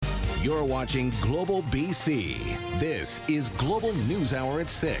You're watching Global BC. This is Global News Hour at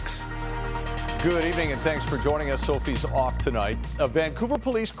 6. Good evening and thanks for joining us. Sophie's off tonight. A Vancouver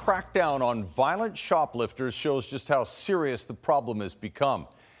police crackdown on violent shoplifters shows just how serious the problem has become.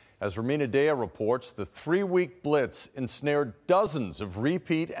 As Romina Dea reports, the 3-week blitz ensnared dozens of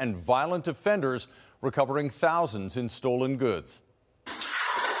repeat and violent offenders, recovering thousands in stolen goods.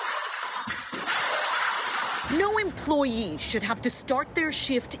 No employee should have to start their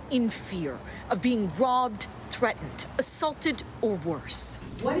shift in fear of being robbed, threatened, assaulted, or worse.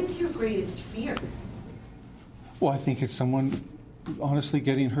 What is your greatest fear? Well, I think it's someone honestly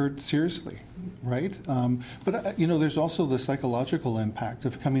getting hurt seriously, right? But there's also the psychological impact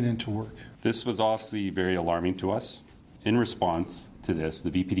of coming into work. This was obviously very alarming to us. In response to this,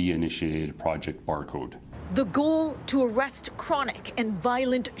 the VPD initiated Project Barcode. The goal, to arrest chronic and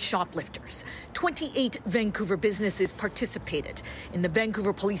violent shoplifters. 28 Vancouver businesses participated in the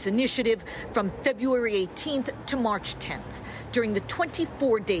Vancouver Police Initiative from February 18th to March 10th. During the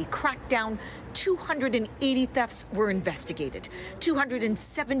 24-day crackdown, 280 thefts were investigated,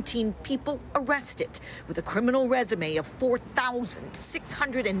 217 people arrested, with a criminal resume of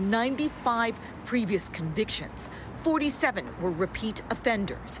 4,695 previous convictions. 47 were repeat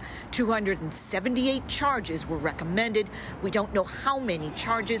offenders. 278 charges were recommended. We don't know how many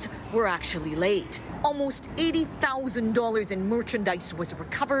charges were actually laid. Almost $80,000 in merchandise was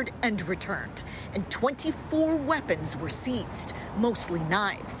recovered and returned, and 24 weapons were seized, mostly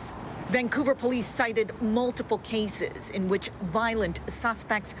knives. Vancouver police cited multiple cases in which violent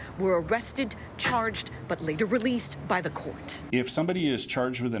suspects were arrested, charged, but later released by the court. If somebody is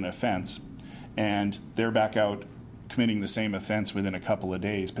charged with an offense and they're back out committing the same offense within a couple of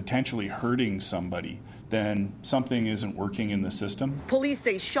days, potentially hurting somebody, then something isn't working in the system. Police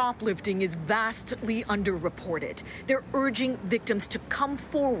say shoplifting is vastly underreported. They're urging victims to come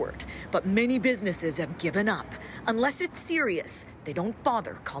forward, but many businesses have given up. Unless it's serious, they don't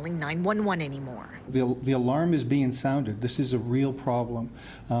bother calling 911 anymore. The alarm is being sounded. This is a real problem.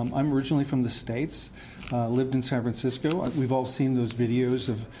 I'm originally from the States, lived in San Francisco. We've all seen those videos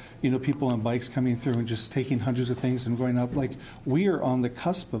of people on bikes coming through and just taking hundreds of things and going up. Like, we are on the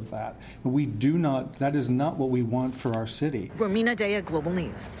cusp of that. That is not what we want for our city. Romina Dea, Global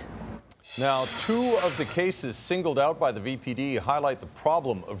News. Now, 2 of the cases singled out by the VPD highlight the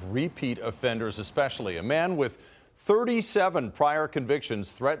problem of repeat offenders especially. A man with 37 prior convictions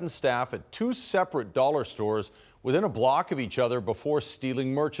threatened staff at 2 separate dollar stores within a block of each other before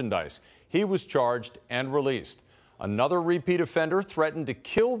stealing merchandise. He was charged and released. Another repeat offender threatened to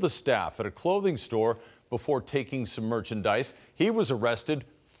kill the staff at a clothing store before taking some merchandise. He was arrested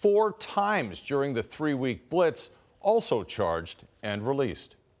 4 times during the 3-week blitz, also charged and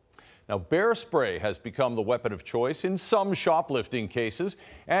released. Now, bear spray has become the weapon of choice in some shoplifting cases,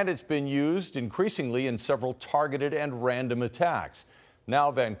 and it's been used increasingly in several targeted and random attacks.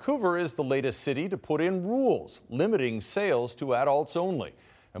 Now, Vancouver is the latest city to put in rules limiting sales to adults only.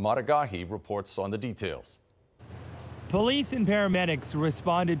 Amada Gahi reports on the details. Police and paramedics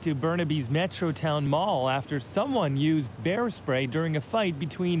responded to Burnaby's Metrotown Mall after someone used bear spray during a fight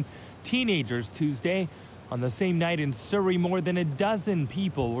between teenagers Tuesday. On the same night in Surrey, more than a dozen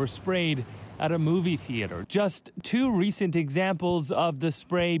people were sprayed at a movie theater. Just 2 recent examples of the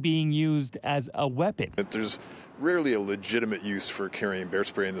spray being used as a weapon. There's rarely a legitimate use for carrying bear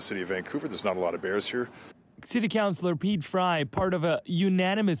spray in the city of Vancouver. There's not a lot of bears here. City Councillor Pete Fry, part of a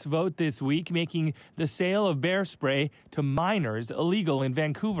unanimous vote this week, making the sale of bear spray to minors illegal in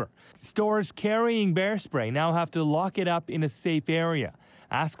Vancouver. Stores carrying bear spray now have to lock it up in a safe area.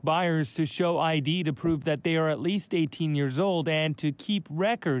 Ask buyers to show ID to prove that they are at least 18 years old and to keep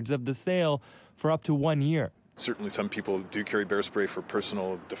records of the sale for up to 1 year. Certainly some people do carry bear spray for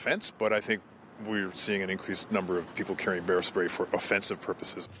personal defense, but I think we're seeing an increased number of people carrying bear spray for offensive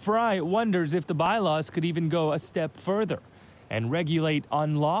purposes. Fry wonders if the bylaws could even go a step further and regulate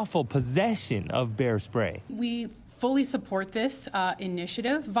unlawful possession of bear spray. We fully support this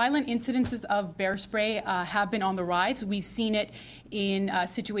initiative. Violent incidences of bear spray have been on the rise. We've seen it in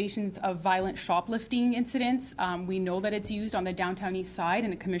situations of violent shoplifting incidents. We know that it's used on the downtown east side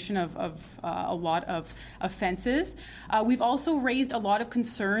in the commission of a lot of offenses. We've also raised a lot of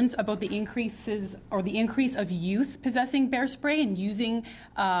concerns about the increase of youth possessing bear spray and using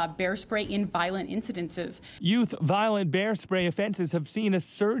bear spray in violent incidences. Youth violent bear spray offenses have seen a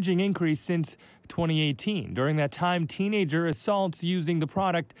surging increase since 2018. During that time, teenager assaults using the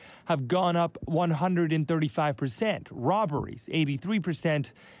product have gone up 135%, robberies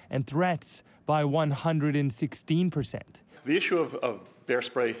 83%, and threats by 116%. The issue of bear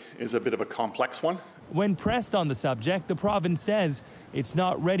spray is a bit of a complex one. When pressed on the subject, the province says it's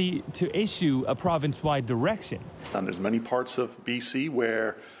not ready to issue a province-wide direction. And there's many parts of BC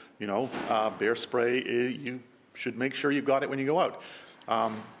where, bear spray, you should make sure you've got it when you go out.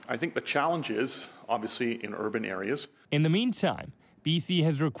 I think the challenge is, obviously, in urban areas. In the meantime, BC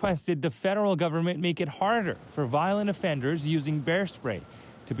has requested the federal government make it harder for violent offenders using bear spray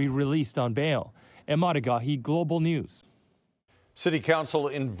to be released on bail. Emad Agahi, Global News. City Council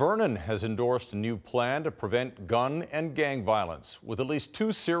in Vernon has endorsed a new plan to prevent gun and gang violence. With at least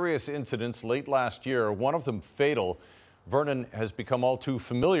 2 serious incidents late last year, one of them fatal, Vernon has become all too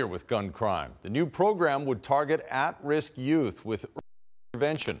familiar with gun crime. The new program would target at-risk youth with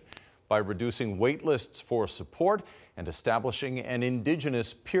prevention by reducing wait lists for support and establishing an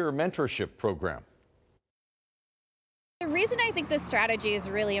Indigenous peer mentorship program. The reason I think this strategy is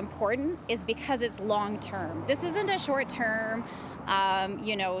really important is because it's long term. This isn't a short term,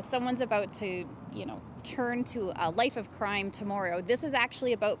 someone's about to, turn to a life of crime tomorrow. This is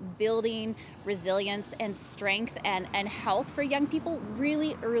actually about building resilience and strength and health for young people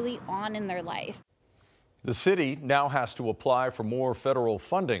really early on in their life. The city now has to apply for more federal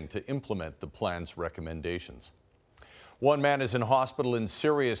funding to implement the plan's recommendations. One man is in hospital in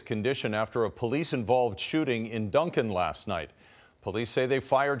serious condition after a police-involved shooting in Duncan last night. Police say they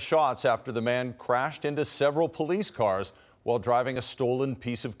fired shots after the man crashed into several police cars while driving a stolen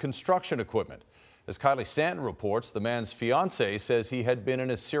piece of construction equipment. As Kylie Stanton reports, the man's fiancée says he had been in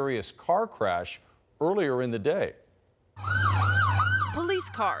a serious car crash earlier in the day. Police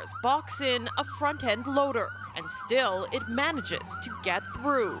cars box in a front-end loader, and still it manages to get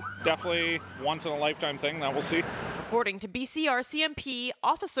through. Definitely once-in-a-lifetime thing that we'll see. According to BCRCMP,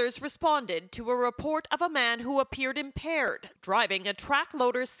 officers responded to a report of a man who appeared impaired, driving a track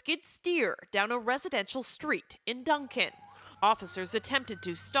loader skid steer down a residential street in Duncan. Officers attempted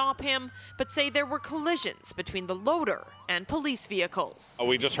to stop him, but say there were collisions between the loader and police vehicles.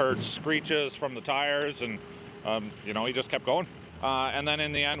 We just heard screeches from the tires and, he just kept going. And then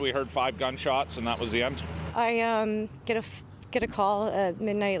in the end, we heard 5 gunshots, and that was the end. I get a call at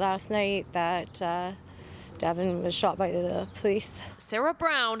midnight last night that Davin was shot by the police. Sarah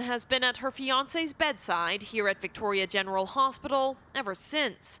Brown has been at her fiancé's bedside here at Victoria General Hospital ever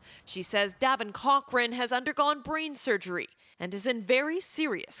since. She says Davin Cochran has undergone brain surgery and is in very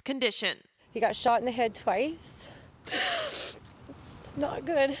serious condition. He got shot in the head twice. Not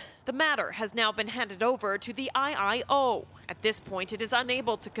good. The matter has now been handed over to the IIO. At this point, it is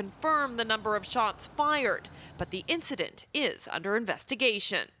unable to confirm the number of shots fired, but the incident is under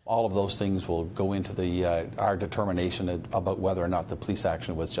investigation. All of those things will go into our determination about whether or not the police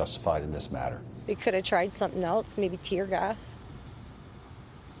action was justified in this matter. They could have tried something else, maybe tear gas.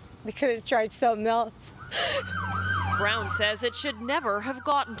 They could have tried something else. Brown says it should never have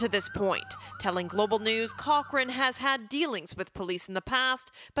gotten to this point, telling Global News Cochran has had dealings with police in the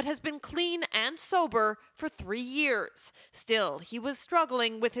past, but has been clean and sober for 3 years. Still, he was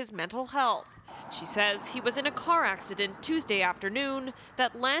struggling with his mental health. She says he was in a car accident Tuesday afternoon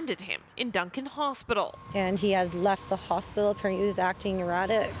that landed him in Duncan Hospital. And he had left the hospital, apparently he was acting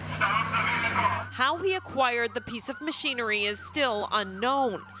erratic. How he acquired the piece of machinery is still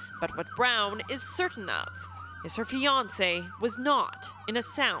unknown, but what Brown is certain of is her fiancé was not in a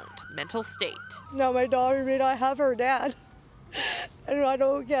sound mental state. Now my daughter may not have her dad, and I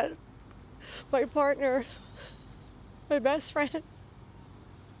don't get my partner, my best friend,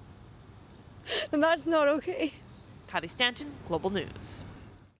 and that's not okay. Kylie Stanton, Global News.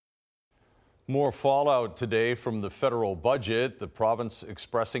 More fallout today from the federal budget. The province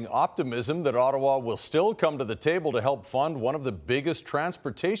expressing optimism that Ottawa will still come to the table to help fund one of the biggest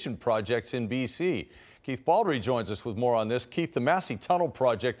transportation projects in BC. Keith Baldry joins us with more on this. Keith, the Massey Tunnel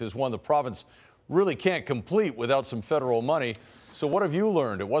project is one the province really can't complete without some federal money. So what have you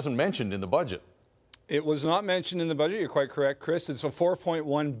learned? It wasn't mentioned in the budget. It was not mentioned in the budget. You're quite correct, Chris. It's a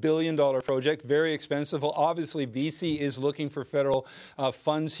 $4.1 billion project, very expensive. Well, obviously, BC is looking for federal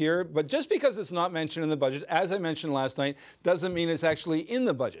funds here. But just because it's not mentioned in the budget, as I mentioned last night, doesn't mean it's actually in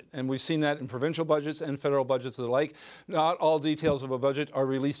the budget. And we've seen that in provincial budgets and federal budgets alike. Not all details of a budget are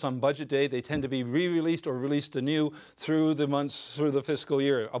released on budget day. They tend to be re-released or released anew through the months, through the fiscal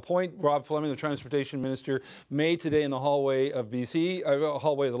year. A point Rob Fleming, the Transportation Minister, made today in the hallway of BC,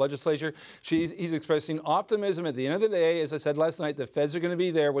 hallway of the legislature. He's expressing optimism at the end of the day. As I said last night, the feds are going to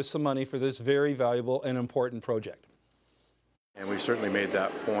be there with some money for this very valuable and important project. And we've certainly made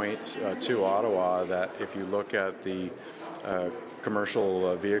that point to Ottawa that if you look at the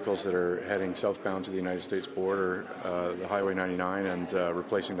commercial vehicles that are heading southbound to the United States border, the Highway 99 and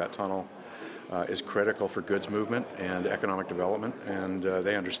replacing that tunnel is critical for goods movement and economic development, and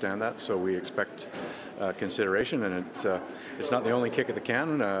they understand that. So we expect consideration, and it's not the only kick at the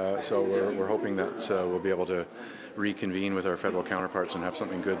can. So we're hoping that we'll be able to reconvene with our federal counterparts and have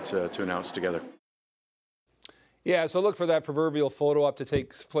something good to announce together. Yeah, so look for that proverbial photo op to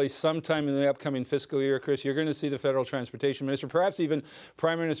take place sometime in the upcoming fiscal year, Chris. You're going to see the federal transportation minister, perhaps even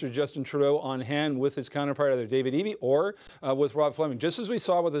Prime Minister Justin Trudeau on hand with his counterpart, either David Eby or with Rob Fleming. Just as we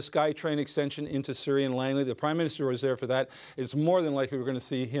saw with the SkyTrain extension into Surrey and Langley, the Prime Minister was there for that. It's more than likely we're going to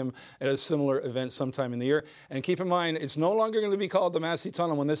see him at a similar event sometime in the year. And keep in mind, it's no longer going to be called the Massey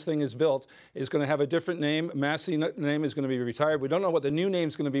Tunnel when this thing is built. It's going to have a different name. Massey name is going to be retired. We don't know what the new name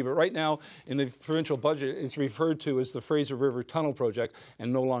is going to be, but right now in the provincial budget, it's referred to as the Fraser River Tunnel Project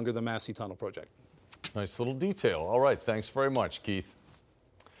and no longer the Massey Tunnel Project. Nice little detail. All right, thanks very much, Keith.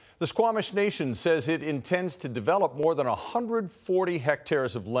 The Squamish Nation says it intends to develop more than 140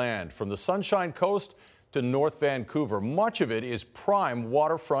 hectares of land from the Sunshine Coast to North Vancouver. Much of it is prime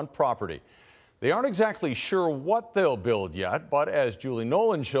waterfront property. They aren't exactly sure what they'll build yet, but as Julie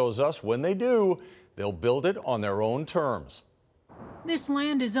Nolan shows us, when they do, they'll build it on their own terms. This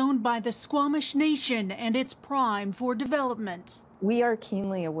land is owned by the Squamish Nation, and it's prime for development. We are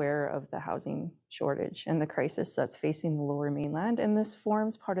keenly aware of the housing shortage and the crisis that's facing the Lower Mainland, and this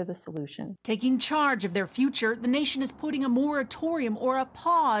forms part of the solution. Taking charge of their future, the nation is putting a moratorium or a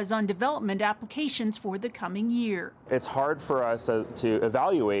pause on development applications for the coming year. It's hard for us to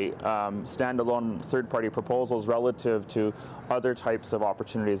evaluate standalone third-party proposals relative to other types of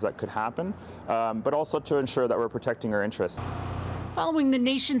opportunities that could happen, but also to ensure that we're protecting our interests. Following the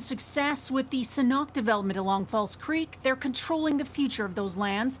nation's success with the Sanok development along False Creek, they're controlling the future of those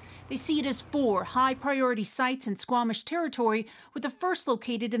lands. They see it as 4 high-priority sites in Squamish territory, with the first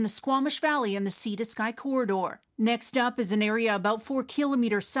located in the Squamish Valley and the Sea to Sky corridor. Next up is an area about 4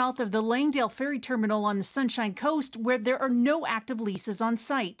 kilometers south of the Langdale Ferry Terminal on the Sunshine Coast, where there are no active leases on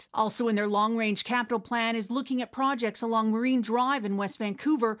site. Also in their long-range capital plan is looking at projects along Marine Drive in West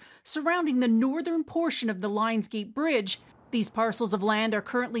Vancouver, surrounding the northern portion of the Lionsgate Bridge. These parcels of land are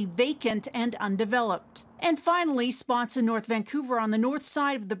currently vacant and undeveloped. And finally, spots in North Vancouver on the north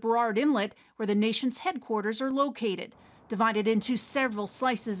side of the Burrard Inlet, where the nation's headquarters are located. Divided into several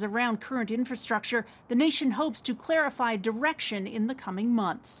slices around current infrastructure, the nation hopes to clarify direction in the coming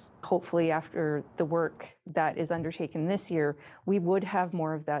months. Hopefully, after the work that is undertaken this year, we would have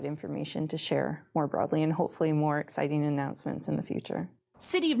more of that information to share more broadly and hopefully more exciting announcements in the future.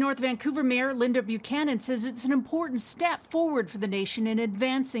 City of North Vancouver Mayor Linda Buchanan says it's an important step forward for the nation in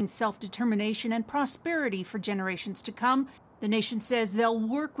advancing self-determination and prosperity for generations to come. The nation says they'll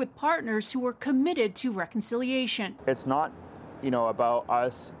work with partners who are committed to reconciliation. It's not, about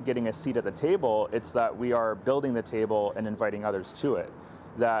us getting a seat at the table. It's that we are building the table and inviting others to it.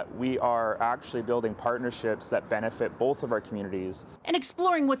 That we are actually building partnerships that benefit both of our communities. And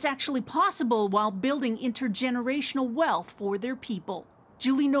exploring what's actually possible while building intergenerational wealth for their people.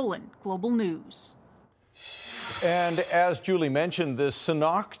 Julie Nolan, Global News. And as Julie mentioned, the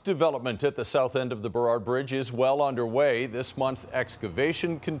Sanok development at the south end of the Burrard Bridge is well underway. This month,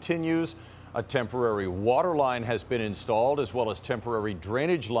 excavation continues. A temporary water line has been installed, as well as temporary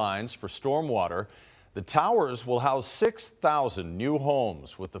drainage lines for stormwater. The towers will house 6,000 new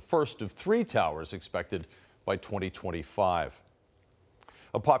homes, with the first of 3 towers expected by 2025.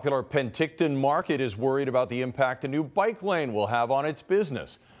 A popular Penticton market is worried about the impact a new bike lane will have on its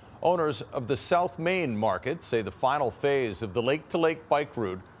business. Owners of the South Main Market say the final phase of the lake-to-lake bike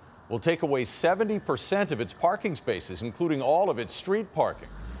route will take away 70% of its parking spaces, including all of its street parking.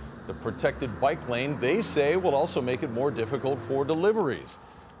 The protected bike lane, they say, will also make it more difficult for deliveries.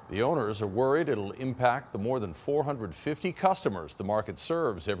 The owners are worried it'll impact the more than 450 customers the market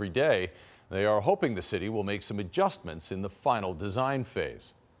serves every day. They are hoping the city will make some adjustments in the final design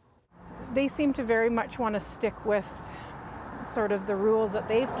phase. They seem to very much want to stick with sort of the rules that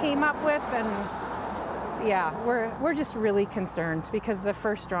they've came up with, and yeah, we're just really concerned because the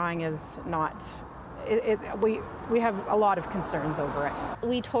first drawing is not. We have a lot of concerns over it.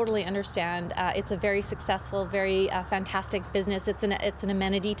 We totally understand. It's a very successful, very fantastic business. It's an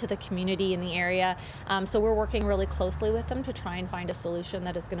amenity to the community in the area. So we're working really closely with them to try and find a solution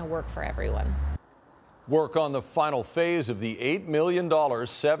that is going to work for everyone. Work on the final phase of the $8 million,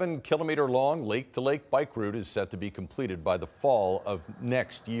 7-kilometer-long lake-to-lake bike route is set to be completed by the fall of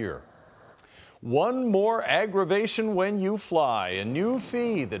next year. One more aggravation when you fly, a new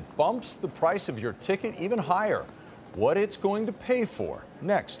fee that bumps the price of your ticket even higher. What it's going to pay for,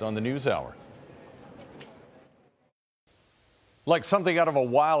 next on the News Hour. Like something out of a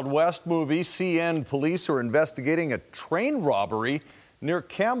Wild West movie, CN police are investigating a train robbery near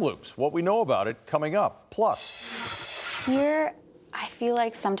Kamloops. What we know about it coming up. Plus, here, I feel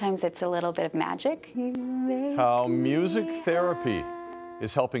like sometimes it's a little bit of magic. how music therapy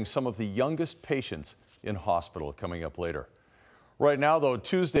is helping some of the youngest patients in hospital, coming up later. Right now, though,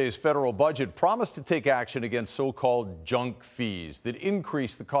 Tuesday's federal budget promised to take action against so-called junk fees that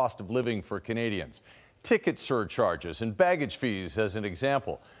increase the cost of living for Canadians. Ticket surcharges and baggage fees as an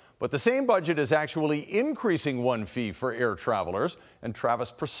example. But the same budget is actually increasing one fee for air travelers, and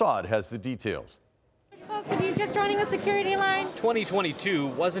Travis Prasad has the details. Folks, if you're just joining the security line. 2022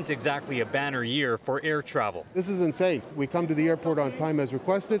 wasn't exactly a banner year for air travel. This is insane. We come to the airport on time as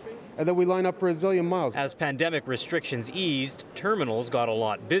requested, and then we line up for a zillion miles. As pandemic restrictions eased, terminals got a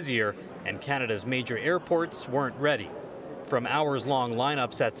lot busier, and Canada's major airports weren't ready. From hours-long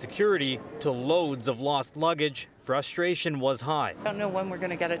lineups at security to loads of lost luggage, frustration was high. I don't know when we're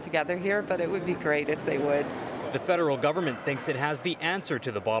going to get it together here, but it would be great if they would. The federal government thinks it has the answer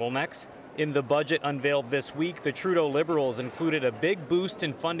to the bottlenecks. In the budget unveiled this week, the Trudeau Liberals included a big boost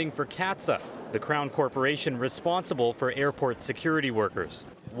in funding for CATSA, the Crown Corporation responsible for airport security workers.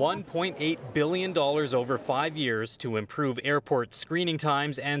 $1.8 billion over 5 years to improve airport screening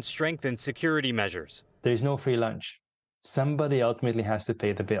times and strengthen security measures. There's no free lunch. Somebody ultimately has to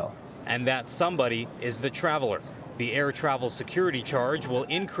pay the bill. And that somebody is the traveler. The air travel security charge will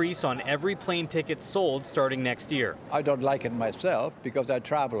increase on every plane ticket sold starting next year. I don't like it myself because I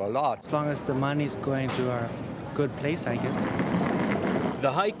travel a lot. As long as the money's going to a good place, I guess.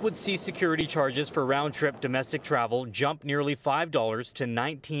 The hike would see security charges for round-trip domestic travel jump nearly $5 to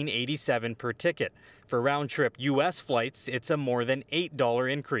 $19.87 per ticket. For round-trip U.S. flights, it's a more than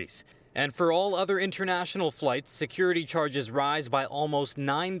 $8 increase. And for all other international flights, security charges rise by almost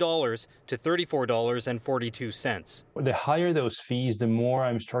 $9 to $34.42. The higher those fees, the more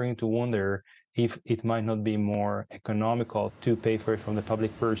I'm starting to wonder if it might not be more economical to pay for it from the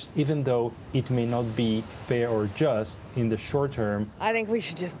public purse, even though it may not be fair or just in the short term. I think we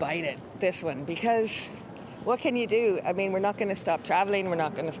should just bite it, this one, because what can you do? I mean, we're not going to stop traveling. We're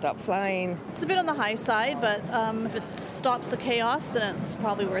not going to stop flying. It's a bit on the high side, but if it stops the chaos, then it's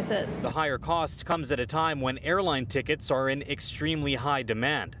probably worth it. The higher cost comes at a time when airline tickets are in extremely high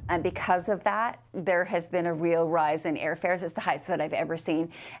demand. And because of that, there has been a real rise in airfares. It's the highest that I've ever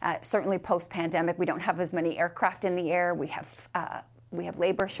seen. Certainly post-pandemic, we don't have as many aircraft in the air. We have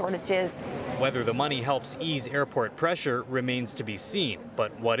labor shortages. Whether the money helps ease airport pressure remains to be seen.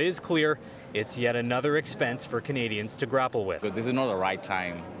 But what is clear, it's yet another expense for Canadians to grapple with. But this is not the right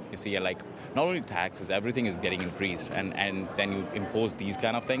time. You see, like, not only taxes, everything is getting increased. And then you impose these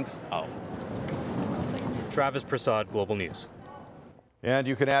kind of things. Oh. Travis Prasad, Global News. And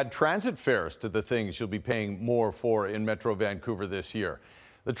you can add transit fares to the things you'll be paying more for in Metro Vancouver this year.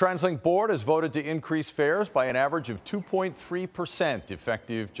 The TransLink board has voted to increase fares by an average of 2.3%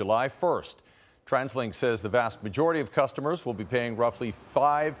 effective July 1st. TransLink says the vast majority of customers will be paying roughly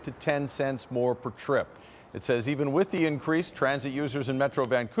 5 to 10 cents more per trip. It says even with the increase, transit users in Metro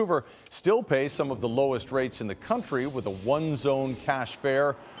Vancouver still pay some of the lowest rates in the country with a one-zone cash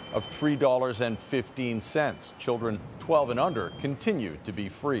fare of $3.15. Children 12 and under continue to be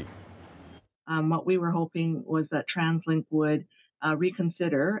free. What we were hoping was that TransLink would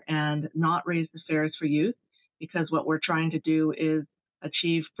reconsider and not raise the fares for youth, because what we're trying to do is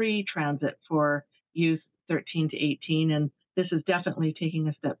achieve free transit for youth 13 to 18, and this is definitely taking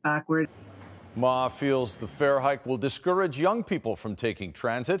a step backward. Ma feels the fare hike will discourage young people from taking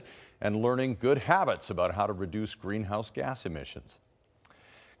transit and learning good habits about how to reduce greenhouse gas emissions.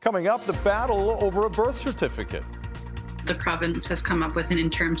 Coming up, the battle over a birth certificate. The province has come up with an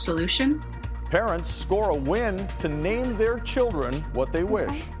interim solution. Parents score a win to name their children what they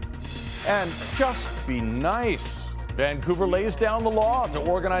wish. And just be nice. Vancouver lays down the law to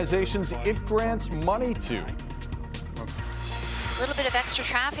organizations it grants money to. A little bit of extra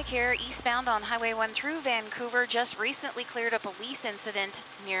traffic here eastbound on Highway 1 through Vancouver. Just recently cleared a police incident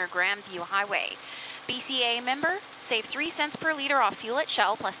near Grandview Highway. BCAA member, save 3 cents per liter off fuel at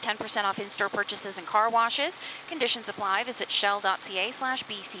Shell, plus 10% off in-store purchases and car washes. Conditions apply. Visit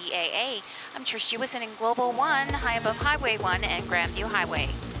shell.ca/BCAA. I'm Trish Jewison in Global One, high above Highway 1 and Grandview Highway.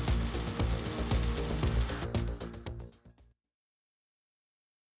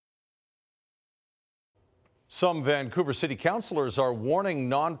 Some Vancouver City councillors are warning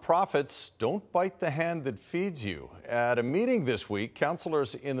nonprofits don't bite the hand that feeds you. At a meeting this week,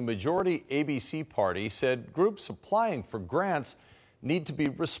 councillors in the majority ABC party said groups applying for grants need to be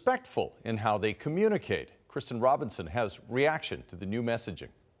respectful in how they communicate. Kristen Robinson has reaction to the new messaging.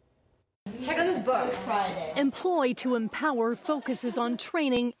 Check out this book. Employ to Empower focuses on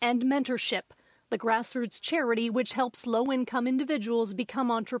training and mentorship. the grassroots charity which helps low-income individuals become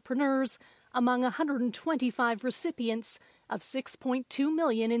entrepreneurs, among 125 recipients of $6.2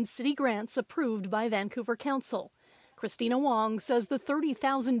 million in city grants approved by Vancouver Council. Christina Wong says the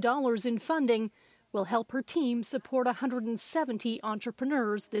 $30,000 in funding will help her team support 170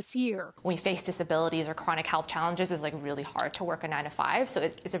 entrepreneurs this year. When we face disabilities or chronic health challenges, it's really hard to work a 9 to 5. So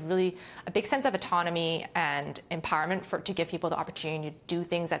it's a big sense of autonomy and empowerment to give people the opportunity to do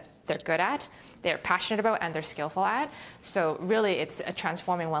things that they're good at, they're passionate about, and they're skillful at. So really, it's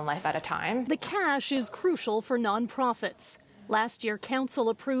transforming one life at a time. The cash is crucial for nonprofits. Last year, Council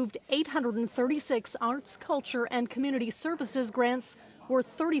approved 836 arts, culture, and community services grants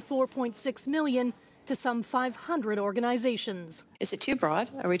worth $34.6 million to some 500 organizations. Is it too broad?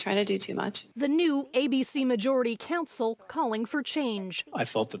 Are we trying to do too much? The new ABC Majority Council calling for change. I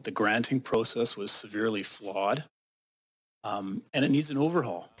felt that the granting process was severely flawed, and it needs an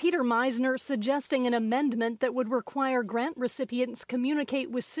overhaul. Peter Meisner suggesting an amendment that would require grant recipients communicate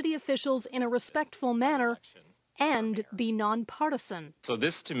with city officials in a respectful manner and be nonpartisan. So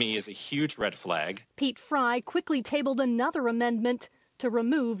this, to me, is a huge red flag. Pete Fry quickly tabled another amendment to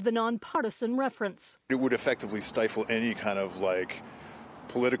remove the nonpartisan reference. It would effectively stifle any kind of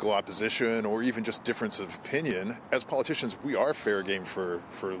political opposition or even just difference of opinion. As politicians, we are fair game for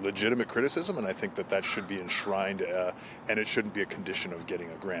legitimate criticism, and I think that should be enshrined, and it shouldn't be a condition of getting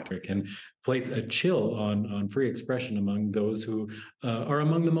a grant. It can place a chill on free expression among those who are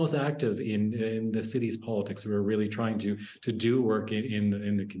among the most active in the city's politics, who are really trying to do work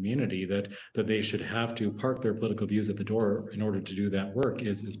in the community. That they should have to park their political views at the door in order to do that work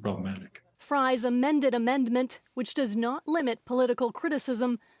is problematic. Fry's amended amendment, which does not limit political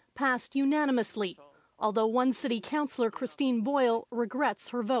criticism, passed unanimously, although one city councillor, Christine Boyle, regrets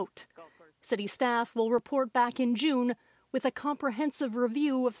her vote. City staff will report back in June with a comprehensive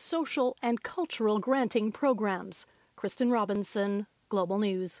review of social and cultural granting programs. Kristen Robinson, Global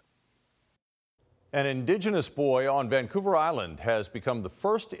News. An Indigenous boy on Vancouver Island has become the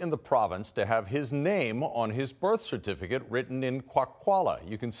first in the province to have his name on his birth certificate written in Kwakwala.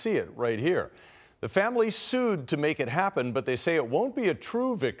 You can see it right here. The family sued to make it happen, but they say it won't be a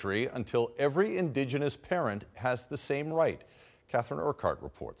true victory until every Indigenous parent has the same right. Catherine Urquhart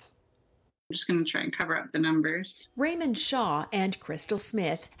reports. I'm just going to try and cover up the numbers. Raymond Shaw and Crystal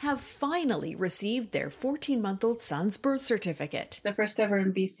Smith have finally received their 14-month-old son's birth certificate. The first ever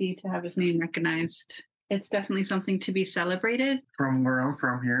in BC to have his name recognized. It's definitely something to be celebrated. From where I'm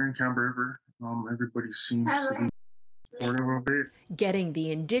from here in Cam River, everybody seems to be supportive of it. Getting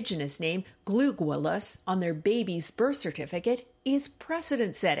the Indigenous name Glugwalas on their baby's birth certificate is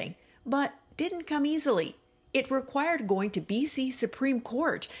precedent-setting, but didn't come easily. It required going to BC Supreme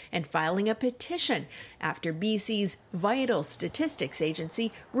Court and filing a petition after BC's Vital Statistics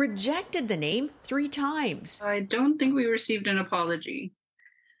Agency rejected the name 3 times. I don't think we received an apology.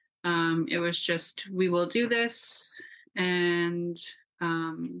 It was just, we will do this, and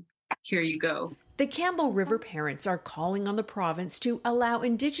here you go. The Campbell River parents are calling on the province to allow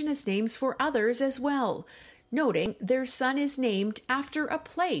Indigenous names for others as well, noting their son is named after a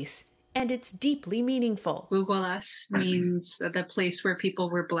place. And it's deeply meaningful. Glugwalas means the place where people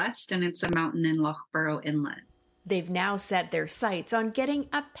were blessed, and it's a mountain in Loughborough Inlet. They've now set their sights on getting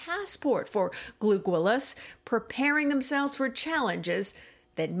a passport for Glugwalas, preparing themselves for challenges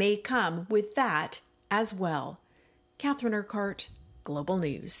that may come with that as well. Catherine Urquhart, Global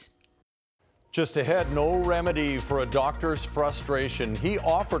News. Just ahead, no remedy for a doctor's frustration. He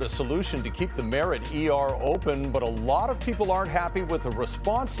offered a solution to keep the Merritt ER open, but a lot of people aren't happy with the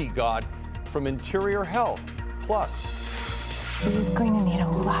response he got from Interior Health. Plus, he's going to need a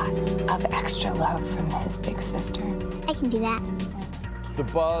lot of extra love from his big sister. I can do that. The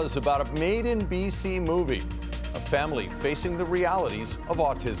buzz about a Made in BC movie, a family facing the realities of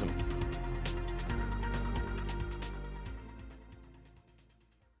autism.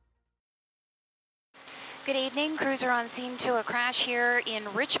 Good evening. Crews are on scene to a crash here in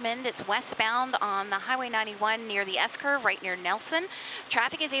Richmond. It's westbound on the Highway 91 near the S-curve, right near Nelson.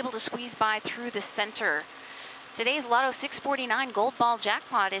 Traffic is able to squeeze by through the center. Today's Lotto 649 Gold Ball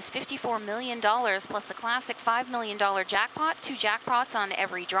jackpot is $54 million, plus a classic $5 million jackpot, 2 jackpots on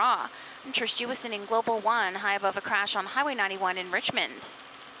every draw. I'm Trish Jewison in Global One, high above a crash on Highway 91 in Richmond.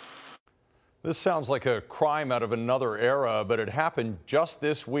 This sounds like a crime out of another era, but it happened just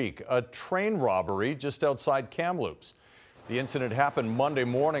this week. A train robbery just outside Kamloops. The incident happened Monday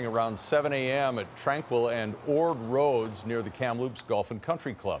morning around 7 a.m. at Tranquil and Ord Roads near the Kamloops Golf and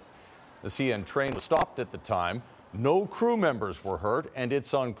Country Club. The CN train was stopped at the time. No crew members were hurt, and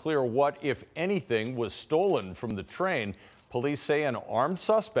it's unclear what, if anything, was stolen from the train. Police say an armed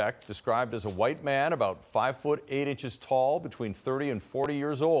suspect, described as a white man about 5 foot 8 inches tall, between 30 and 40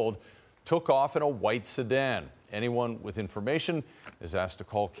 years old, took off in a white sedan. Anyone with information is asked to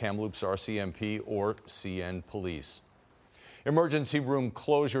call Kamloops RCMP or CN Police. Emergency room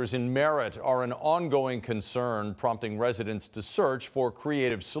closures in Merritt are an ongoing concern, prompting residents to search for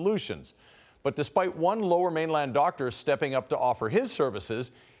creative solutions. But despite one Lower Mainland doctor stepping up to offer his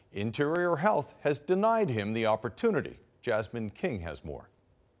services, Interior Health has denied him the opportunity. Jasmine King has more.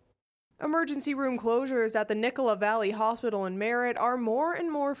 Emergency room closures at the Nicola Valley Hospital in Merritt are more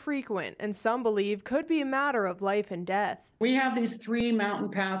and more frequent, and some believe could be a matter of life and death. We have these 3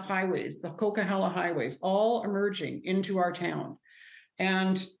 mountain pass highways, the Coquihalla highways, all emerging into our town.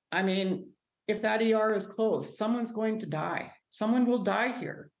 And I mean, if that ER is closed, someone's going to die. Someone will die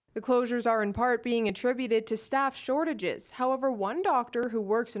here. The closures are in part being attributed to staff shortages. However, one doctor who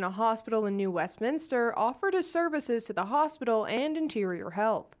works in a hospital in New Westminster offered his services to the hospital and Interior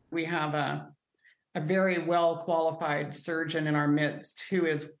Health. We have a very well-qualified surgeon in our midst who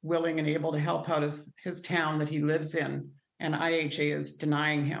is willing and able to help out his town that he lives in, and IHA is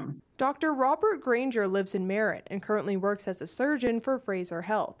denying him. Dr. Robert Granger lives in Merritt and currently works as a surgeon for Fraser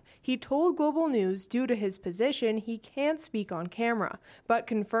Health. He told Global News due to his position he can't speak on camera, but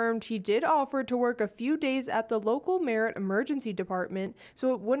confirmed he did offer to work a few days at the local Merritt Emergency Department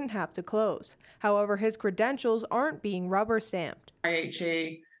so it wouldn't have to close. However, his credentials aren't being rubber stamped.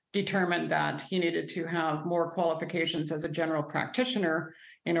 IHA determined that he needed to have more qualifications as a general practitioner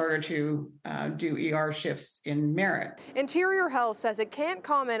in order to do ER shifts in Merritt. Interior Health says it can't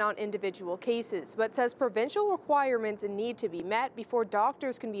comment on individual cases, but says provincial requirements need to be met before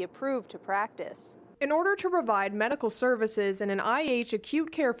doctors can be approved to practice. In order to provide medical services in an IH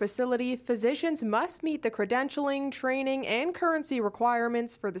acute care facility, physicians must meet the credentialing, training, and currency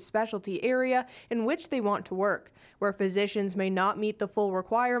requirements for the specialty area in which they want to work. Where physicians may not meet the full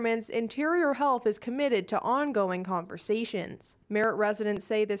requirements, Interior Health is committed to ongoing conversations. Merritt residents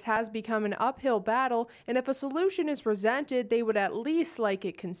say this has become an uphill battle, and if a solution is presented, they would at least like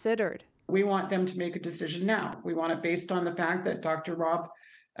it considered. We want them to make a decision now. We want it based on the fact that Dr.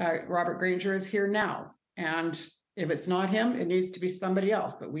 Robert Granger is here now. And if it's not him, it needs to be somebody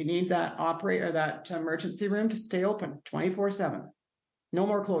else. But we need that that emergency room to stay open 24/7. No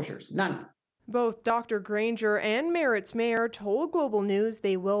more closures, none. Both Dr. Granger and Merritt's mayor told Global News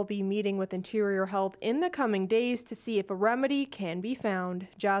they will be meeting with Interior Health in the coming days to see if a remedy can be found.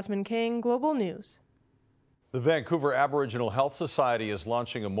 Jasmine King, Global News. The Vancouver Aboriginal Health Society is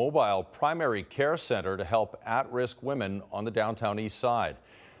launching a mobile primary care center to help at-risk women on the downtown east side.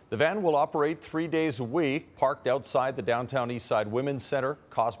 The van will operate 3 days a week, parked outside the downtown east side Women's Center,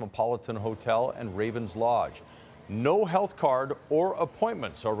 Cosmopolitan Hotel, and Ravens Lodge. No health card or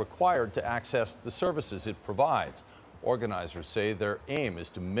appointments are required to access the services it provides. Organizers say their aim is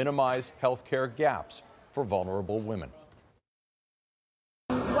to minimize health care gaps for vulnerable women.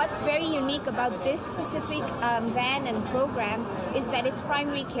 What's very unique about this specific van and program is that it's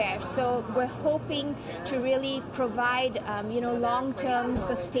primary care. So we're hoping to really provide, long-term,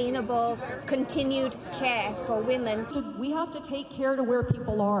 sustainable, continued care for women. We have to take care to where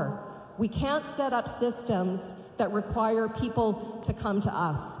people are. We can't set up systems that require people to come to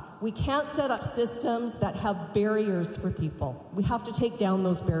us. We can't set up systems that have barriers for people. We have to take down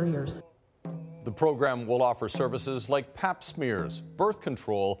those barriers. The program will offer services like pap smears, birth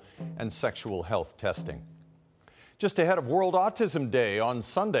control, and sexual health testing. Just ahead of World Autism Day on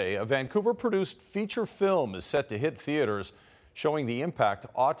Sunday, a Vancouver-produced feature film is set to hit theaters, showing the impact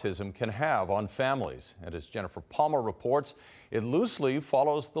autism can have on families. And as Jennifer Palmer reports, it loosely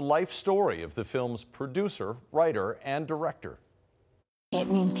follows the life story of the film's producer, writer, and director. It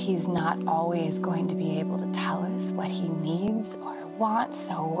means he's not always going to be able to tell us what he needs or wants,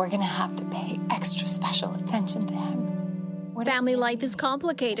 so we're going to have to pay extra special attention to him. Family life is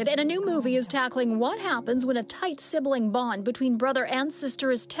complicated, and a new movie is tackling what happens when a tight sibling bond between brother and sister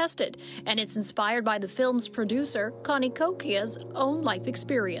is tested, and it's inspired by the film's producer, Connie Kokia's own life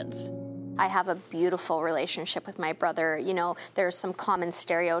experience. I have a beautiful relationship with my brother. You know, there's some common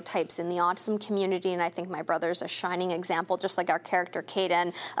stereotypes in the autism community, and I think my brother's a shining example, just like our character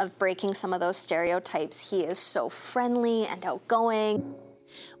Kaden, of breaking some of those stereotypes. He is so friendly and outgoing.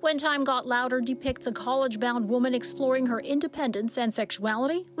 When Time Got Louder depicts a college-bound woman exploring her independence and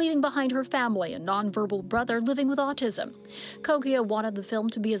sexuality, leaving behind her family and nonverbal brother living with autism. Kokia wanted the film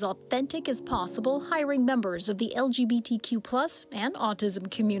to be as authentic as possible, hiring members of the LGBTQ+ and autism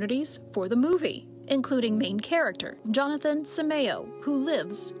communities for the movie, including main character Jonathan Simeo, who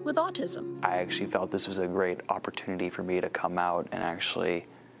lives with autism. I actually felt this was a great opportunity for me to come out and actually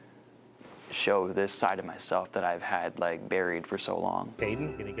show this side of myself that I've had like buried for so long.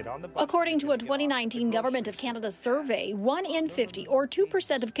 Caden, can you get on the bus? According to a 2019 Government of Canada survey, 1 in 50, or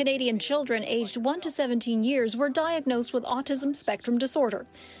 2% of Canadian children aged 1 to 17 years were diagnosed with autism spectrum disorder.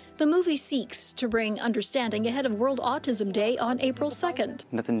 The movie seeks to bring understanding ahead of World Autism Day on April 2nd.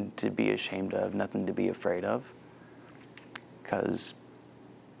 Nothing to be ashamed of, nothing to be afraid of, because,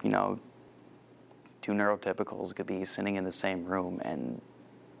 you know, two neurotypicals could be sitting in the same room and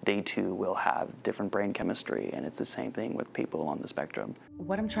they too will have different brain chemistry, and it's the same thing with people on the spectrum.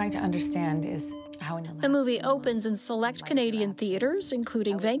 What I'm trying to understand is how in the movie opens in select Canadian theaters,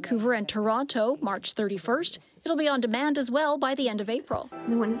 including Vancouver and Toronto, March 31st. It'll be on demand as well by the end of April.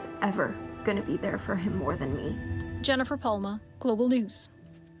 No one is ever going to be there for him more than me. Jennifer Palma, Global News.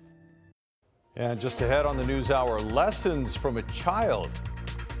 And just ahead on the News Hour, lessons from a child.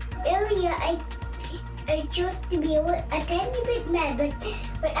 Earlier, I chose to be a tiny bit mad,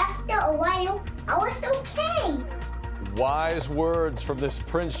 but after a while, I was okay. Wise words from this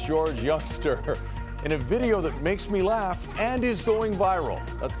Prince George youngster in a video that makes me laugh and is going viral.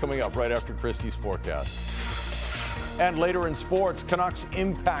 That's coming up right after Christie's forecast. And later in sports, Canucks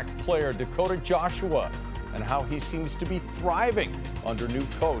impact player Dakota Joshua and how he seems to be thriving under new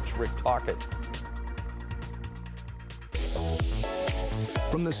coach Rick Tocchet.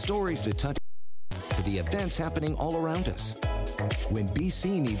 From the stories that touch to the events happening all around us. When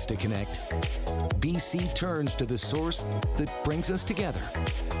BC needs to connect, BC turns to the source that brings us together.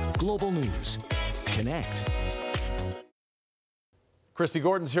 Global News. Connect. Christy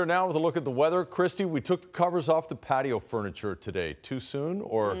Gordon's here now with a look at the weather. Christy, we took the covers off the patio furniture today. Too soon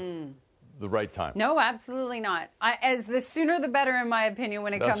or the right time? No, absolutely not. As the sooner the better, in my opinion,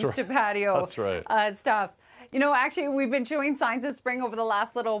 when it comes to patio. That's right. Stuff. You know, actually, we've been showing signs of spring over the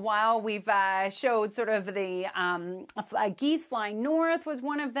last little while. We've showed sort of the geese flying north was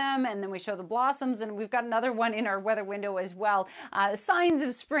one of them, and then we show the blossoms, and we've got another one in our weather window as well. Signs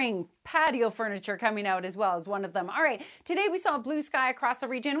of spring, patio furniture coming out as well as one of them. All right, today we saw blue sky across the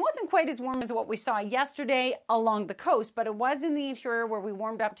region. It wasn't quite as warm as what we saw yesterday along the coast, but it was in the interior where we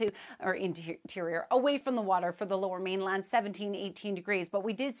warmed up to, or interior, away from the water for the lower mainland, 17, 18 degrees. But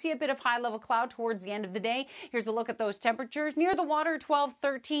we did see a bit of high-level cloud towards the end of the day. Here's a look at those temperatures. Near the water, 12,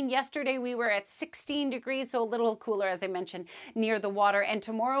 13. Yesterday, we were at 16 degrees, so a little cooler, as I mentioned, near the water. And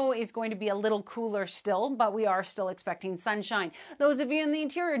tomorrow is going to be a little cooler still, but we are still expecting sunshine. Those of you in the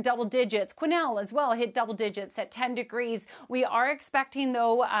interior, double digits. Quesnel as well hit double digits at 10 degrees. We are expecting,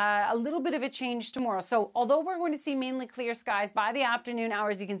 though, a little bit of a change tomorrow. So although we're going to see mainly clear skies by the afternoon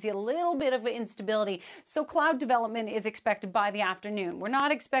hours, you can see a little bit of instability. So cloud development is expected by the afternoon. We're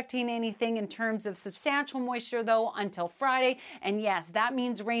not expecting anything in terms of substantial moisture, though, until Friday. And yes, that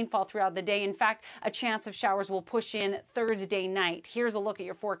means rainfall throughout the day. In fact, a chance of showers will push in Thursday night. Here's a look at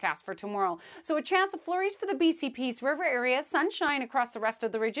your forecast for tomorrow. So a chance of flurries for the BC Peace River area. Sunshine across the rest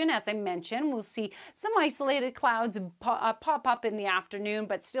of the region. As I mentioned, we'll see some isolated clouds pop up in the afternoon,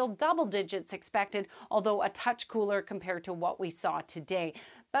 but still double digits expected, although a touch cooler compared to what we saw today.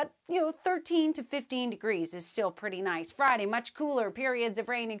 But, 13 to 15 degrees is still pretty nice. Friday, much cooler, periods of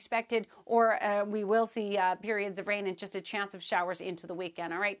rain expected, or we will see periods of rain and just a chance of showers into the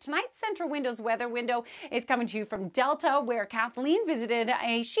weekend. All right, tonight's Central Windows weather window is coming to you from Delta, where Kathleen visited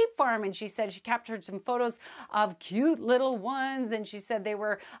a sheep farm, and she said she captured some photos of cute little ones, and she said they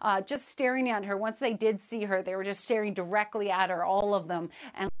were just staring at her. Once they did see her, they were just staring directly at her, all of them,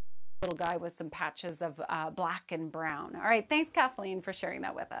 and little guy with some patches of black and brown. All right, thanks, Kathleen, for sharing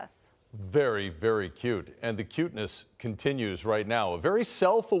that with us. Very, very cute. And the cuteness continues right now. A very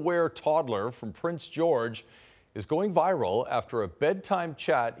self-aware toddler from Prince George is going viral after a bedtime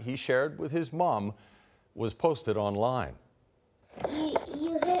chat he shared with his mom was posted online.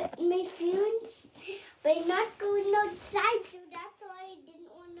 You hurt my feelings by not going outside, so that's why I didn't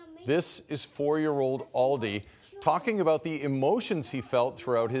want to make... This is 4-year-old Aldi talking about the emotions he felt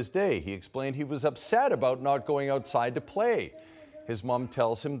throughout his day. He explained he was upset about not going outside to play. His mom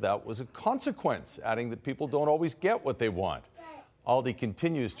tells him that was a consequence, adding that people don't always get what they want. Aldi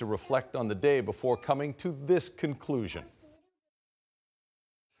continues to reflect on the day before coming to this conclusion.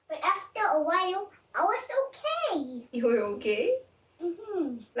 But after a while, I was okay. You were okay?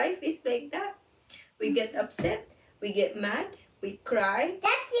 Mm-hmm. Life is like that. We get upset, we get mad, we cry.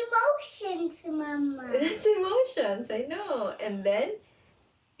 That's emotions, Mama. That's emotions, I know. And then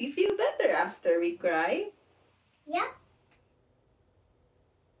we feel better after we cry. Yep.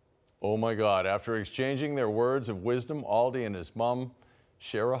 Oh my God, after exchanging their words of wisdom, Aldi and his mom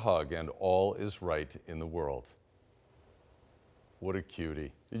share a hug and all is right in the world. What a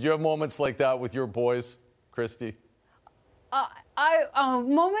cutie. Did you have moments like that with your boys, Christy?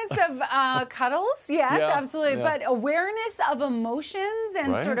 Moments of cuddles, yes, Yeah, absolutely. yeah. But awareness of emotions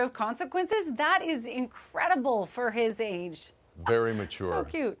and Right. sort of consequences, that is incredible for his age. Very mature. So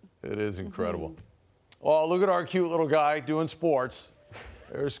cute. It is incredible. Oh, look at our cute little guy doing sports.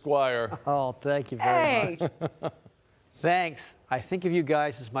 There's Squire. Oh, thank you very Hey. much. Thanks. I think of you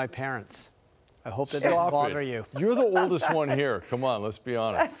guys as my parents. I hope that doesn't Stop bother it. you. You're the oldest one here. Come on, let's be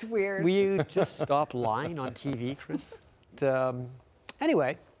honest. That's weird. Will you just stop lying on TV, Chris?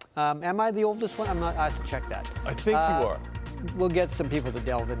 Anyway, am I the oldest one? I'm not. I have to check that. I think you are. We'll get some people to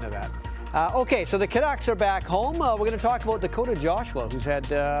delve into that. Okay, so the Canucks are back home. We're going to talk about Dakota Joshua, who's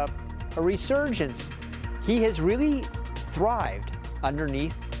had a resurgence. He has really thrived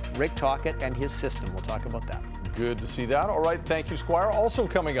underneath Rick Tocchet and his system. We'll talk about that. Good to see that. All right, thank you, Squire. Also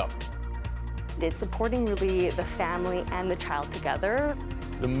coming up, It's supporting really the family and the child together.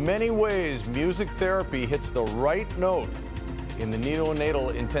 the many ways music therapy hits the right note in the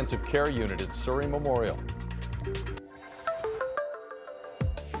neonatal intensive care unit at Surrey Memorial.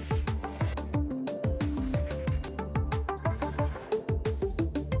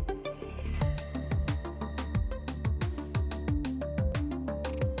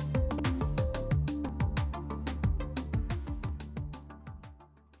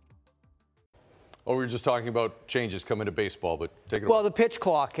 Oh, we were just talking about changes coming to baseball, but take it Well, away. the pitch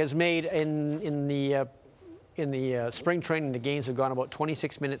clock has made in the spring training, the games have gone about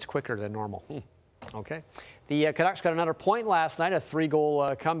 26 minutes quicker than normal. Okay. The Canucks got another point last night, a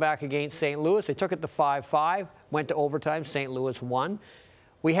 3-goal comeback against St. Louis. They took it to 5-5, went to overtime. St. Louis won.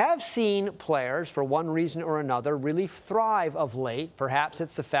 We have seen players, for one reason or another, really thrive of late. Perhaps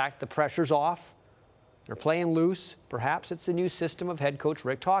it's the fact the pressure's off. They're playing loose. Perhaps it's the new system of head coach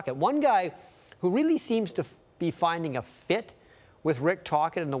Rick Tocchet. One guy who really seems to be finding a fit with Rick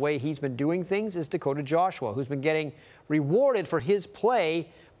Tocchet and the way he's been doing things is Dakota Joshua, who's been getting rewarded for his play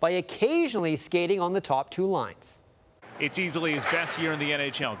by occasionally skating on the top two lines. It's easily his best year in the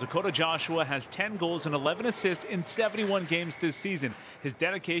NHL. Dakota Joshua has 10 goals and 11 assists in 71 games this season. His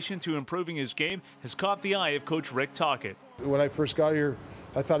dedication to improving his game has caught the eye of Coach Rick Tocchet. When I first got here,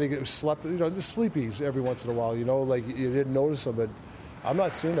 I thought he slept, just sleepies every once in a while, like you didn't notice him, but I'm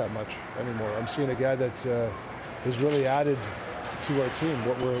not seeing that much anymore. I'm seeing a guy that has really added to our team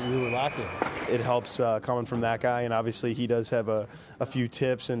what we were lacking. It helps coming from that guy, and obviously he does have a few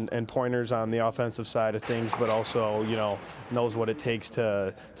tips and pointers on the offensive side of things, but also, knows what it takes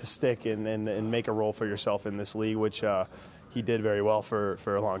to stick and make a role for yourself in this league, which he did very well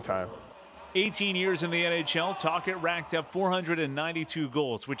for a long time. 18 years in the NHL, Tocchet racked up 492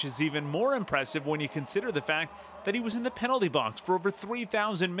 goals, which is even more impressive when you consider the fact that he was in the penalty box for over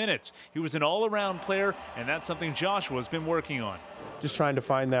 3,000 minutes. He was an all-around player, and that's something Joshua's been working on. Just trying to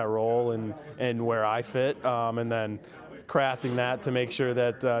find that role and where I fit, and then crafting that to make sure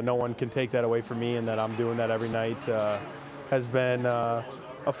that no one can take that away from me and that I'm doing that every night has been a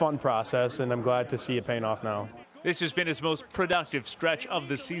fun process, and I'm glad to see it paying off now. This has been his most productive stretch of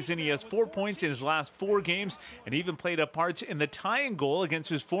the season. He has 4 points in his last 4 games and even played a part in the tying goal against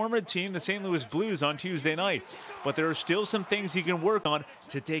his former team, the St. Louis Blues, on Tuesday night. But there are still some things he can work on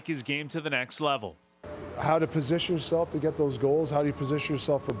to take his game to the next level. How to position yourself to get those goals, how do you position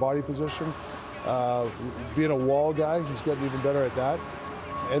yourself for body position. Being a wall guy, he's getting even better at that.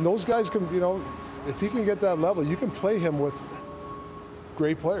 And those guys can, if he can get that level, you can play him with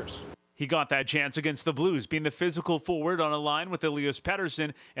great players. He got that chance against the Blues, being the physical forward on a line with Elias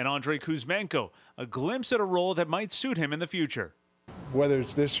Pettersson and Andrei Kuzmenko, a glimpse at a role that might suit him in the future. Whether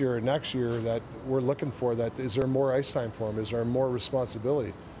it's this year or next year that we're looking for, that is there more ice time for him? Is there more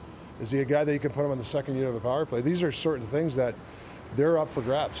responsibility? Is he a guy that you can put him on the second unit of a power play? These are certain things that they're up for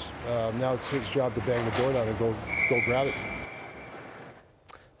grabs. Now it's his job to bang the door down and go grab it.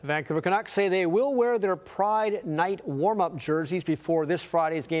 The Vancouver Canucks say they will wear their Pride Night warm-up jerseys before this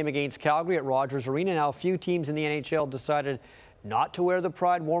Friday's game against Calgary at Rogers Arena. Now, a few teams in the NHL decided not to wear the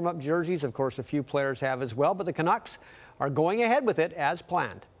Pride warm-up jerseys. Of course, a few players have as well, but the Canucks are going ahead with it as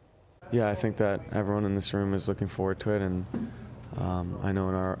planned. Yeah, I think that everyone in this room is looking forward to it, and I know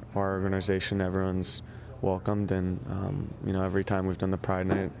in our organization everyone's welcomed, and every time we've done the Pride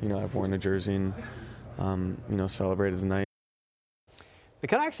Night, I've worn a jersey and celebrated the night. The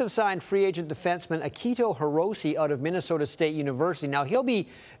Canucks have signed free agent defenseman Akito Hirose out of Minnesota State University. Now, he'll be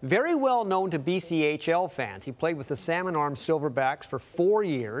very well known to BCHL fans. He played with the Salmon Arm Silverbacks for 4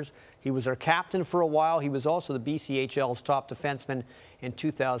 years. He was their captain for a while. He was also the BCHL's top defenseman in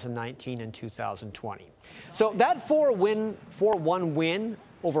 2019 and 2020. So that 4-1 win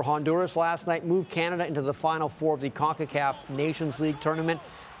over Honduras last night moved Canada into the Final Four of the CONCACAF Nations League tournament.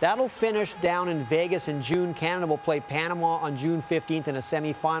 That'll finish down in Vegas in June. Canada will play Panama on June 15th in a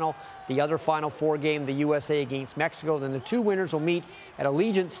semifinal. The other Final Four game, the USA against Mexico. Then the two winners will meet at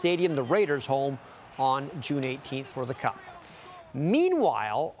Allegiant Stadium, the Raiders' home, on June 18th for the Cup.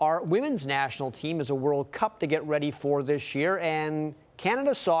 Meanwhile, our women's national team has a World Cup to get ready for this year, and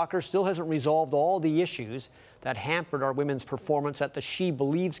Canada Soccer still hasn't resolved all the issues that hampered our women's performance at the She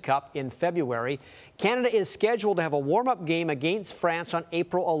Believes Cup in February. Canada is scheduled to have a warm-up game against France on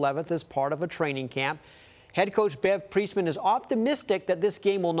April 11th as part of a training camp. Head coach Bev Priestman is optimistic that this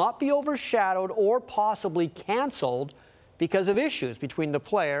game will not be overshadowed or possibly canceled because of issues between the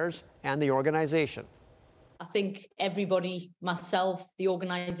players and the organization. I think everybody, myself, the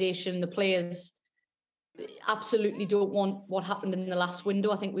organisation, the players, absolutely don't want what happened in the last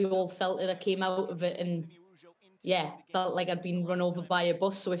window. I think we all felt it. I came out of it and, yeah, felt like I'd been run over by a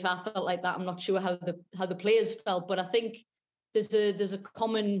bus. So if I felt like that, I'm not sure how the players felt. But I think there's a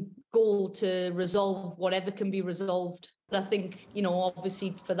common goal to resolve whatever can be resolved. But I think, you know,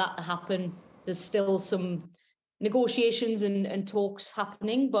 obviously for that to happen, there's still some negotiations and talks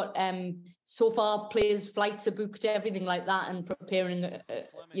happening. But so far, players' flights are booked, everything like that, and preparing,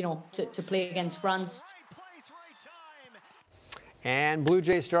 you know, to play against France. And Blue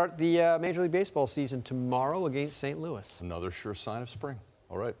Jays start the Major League Baseball season tomorrow against St. Louis. Another sure sign of spring.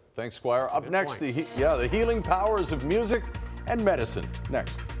 All right. Thanks, Squire. Up next, the healing powers of music and medicine.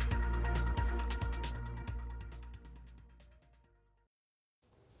 Next.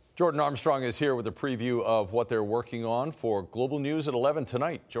 Jordan Armstrong is here with a preview of what they're working on for Global News at 11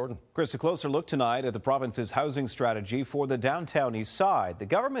 tonight. Jordan. Chris, a closer look tonight at the province's housing strategy for the downtown east side. The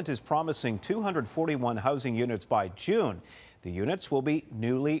government is promising 241 housing units by June. The units will be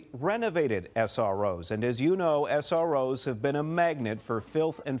newly renovated SROs. And as you know, SROs have been a magnet for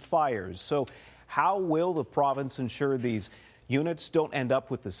filth and fires. So how will the province ensure these units don't end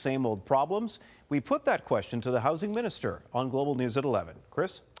up with the same old problems? We put that question to the housing minister on Global News at 11.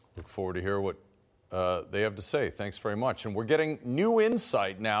 Chris? Look forward to hear what they have to say. Thanks very much. And we're getting new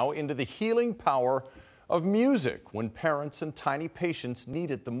insight now into the healing power of music when parents and tiny patients need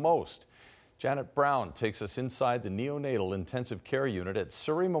it the most. Janet Brown takes us inside the neonatal intensive care unit at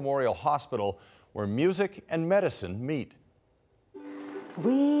Surrey Memorial Hospital, where music and medicine meet.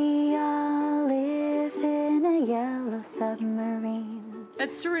 We all live in a yellow submarine.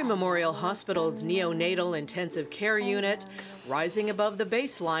 At Surrey Memorial Hospital's neonatal intensive care unit, rising above the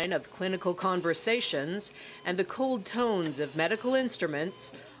baseline of clinical conversations and the cold tones of medical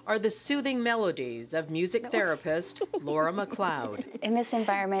instruments, are the soothing melodies of music therapist Laura McLeod. In this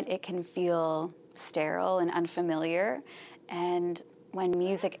environment, it can feel sterile and unfamiliar, and when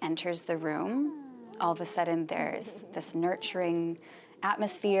music enters the room, all of a sudden there's this nurturing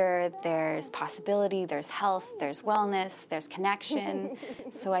atmosphere, there's possibility, there's health, there's wellness, there's connection.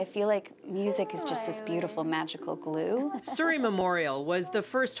 So I feel like music is just this beautiful, magical glue. Surrey Memorial was the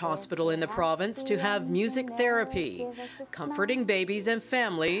first hospital in the province to have music therapy, comforting babies and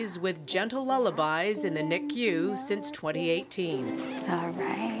families with gentle lullabies in the NICU since 2018. All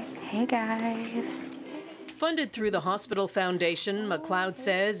right. Hey, guys. Funded through the Hospital Foundation, McLeod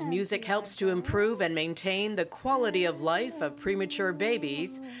says music helps to improve and maintain the quality of life of premature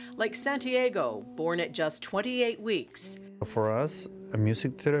babies, like Santiago, born at just 28 weeks. For us,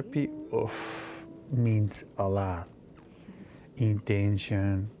 music therapy means a lot.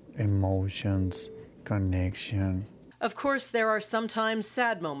 Intention, emotions, connection. Of course, there are sometimes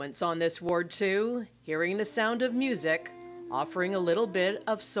sad moments on this ward too, hearing the sound of music, offering a little bit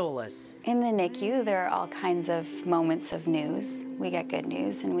of solace. In the NICU, there are all kinds of moments of news. We get good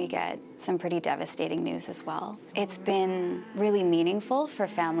news and we get some pretty devastating news as well. It's been really meaningful for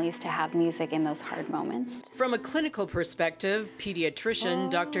families to have music in those hard moments. From a clinical perspective, pediatrician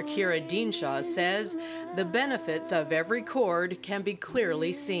Dr. Kira Deanshaw says the benefits of every chord can be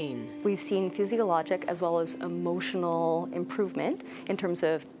clearly seen. We've seen physiologic as well as emotional improvement in terms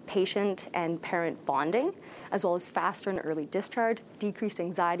of patient and parent bonding, as well as faster and early discharge, decreased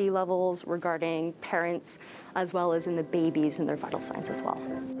anxiety levels regarding parents, as well as in the babies and their vital signs as well.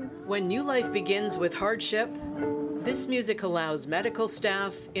 When new life begins with hardship, this music allows medical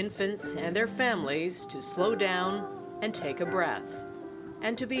staff, infants, and their families to slow down and take a breath,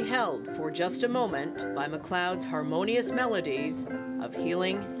 and to be held for just a moment by McLeod's harmonious melodies of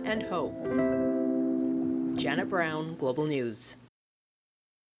healing and hope. Janet Brown, Global News.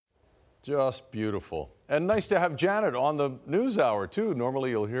 Just beautiful. And nice to have Janet on the News Hour, too. Normally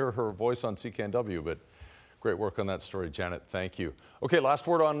you'll hear her voice on CKNW, but great work on that story, Janet. Thank you. Okay, last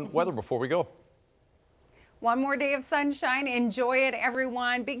word on weather before we go. One more day of sunshine. Enjoy it,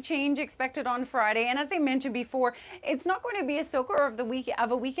 everyone. Big change expected on Friday. And as I mentioned before, it's not going to be a soaker of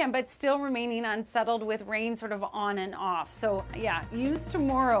a weekend, but still remaining unsettled with rain sort of on and off. So yeah, use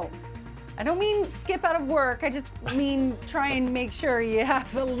tomorrow. I don't mean skip out of work. I just mean try and make sure you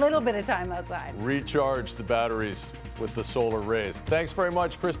have a little bit of time outside. Recharge the batteries with the solar rays. Thanks very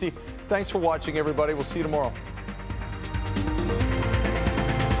much, Christy. Thanks for watching, everybody. We'll see you tomorrow.